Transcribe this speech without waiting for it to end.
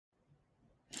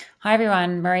Hi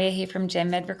everyone, Maria here from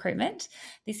GenMed Recruitment.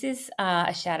 This is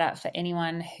a shout out for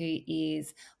anyone who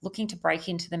is looking to break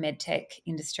into the medtech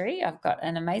industry. I've got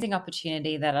an amazing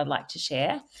opportunity that I'd like to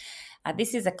share.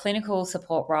 This is a clinical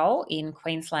support role in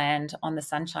Queensland on the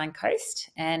Sunshine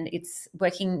Coast, and it's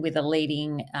working with a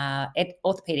leading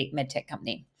orthopaedic medtech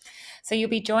company. So you'll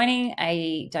be joining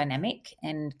a dynamic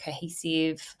and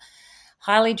cohesive,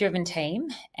 highly driven team,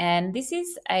 and this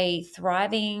is a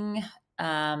thriving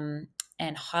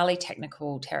and highly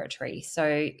technical territory.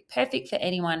 So perfect for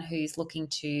anyone who's looking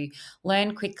to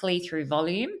learn quickly through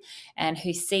volume and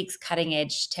who seeks cutting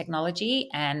edge technology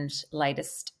and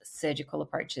latest surgical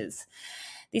approaches.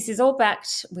 This is all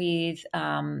backed with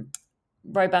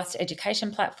robust education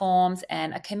platforms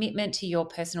and a commitment to your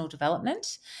personal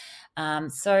development.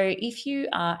 So if you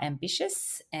are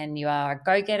ambitious and you are a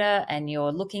go-getter and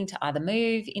you're looking to either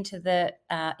move into the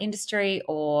industry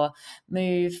or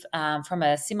move from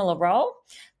a similar role,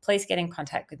 please get in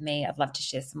contact with me. I'd love to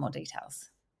share some more details.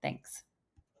 Thanks.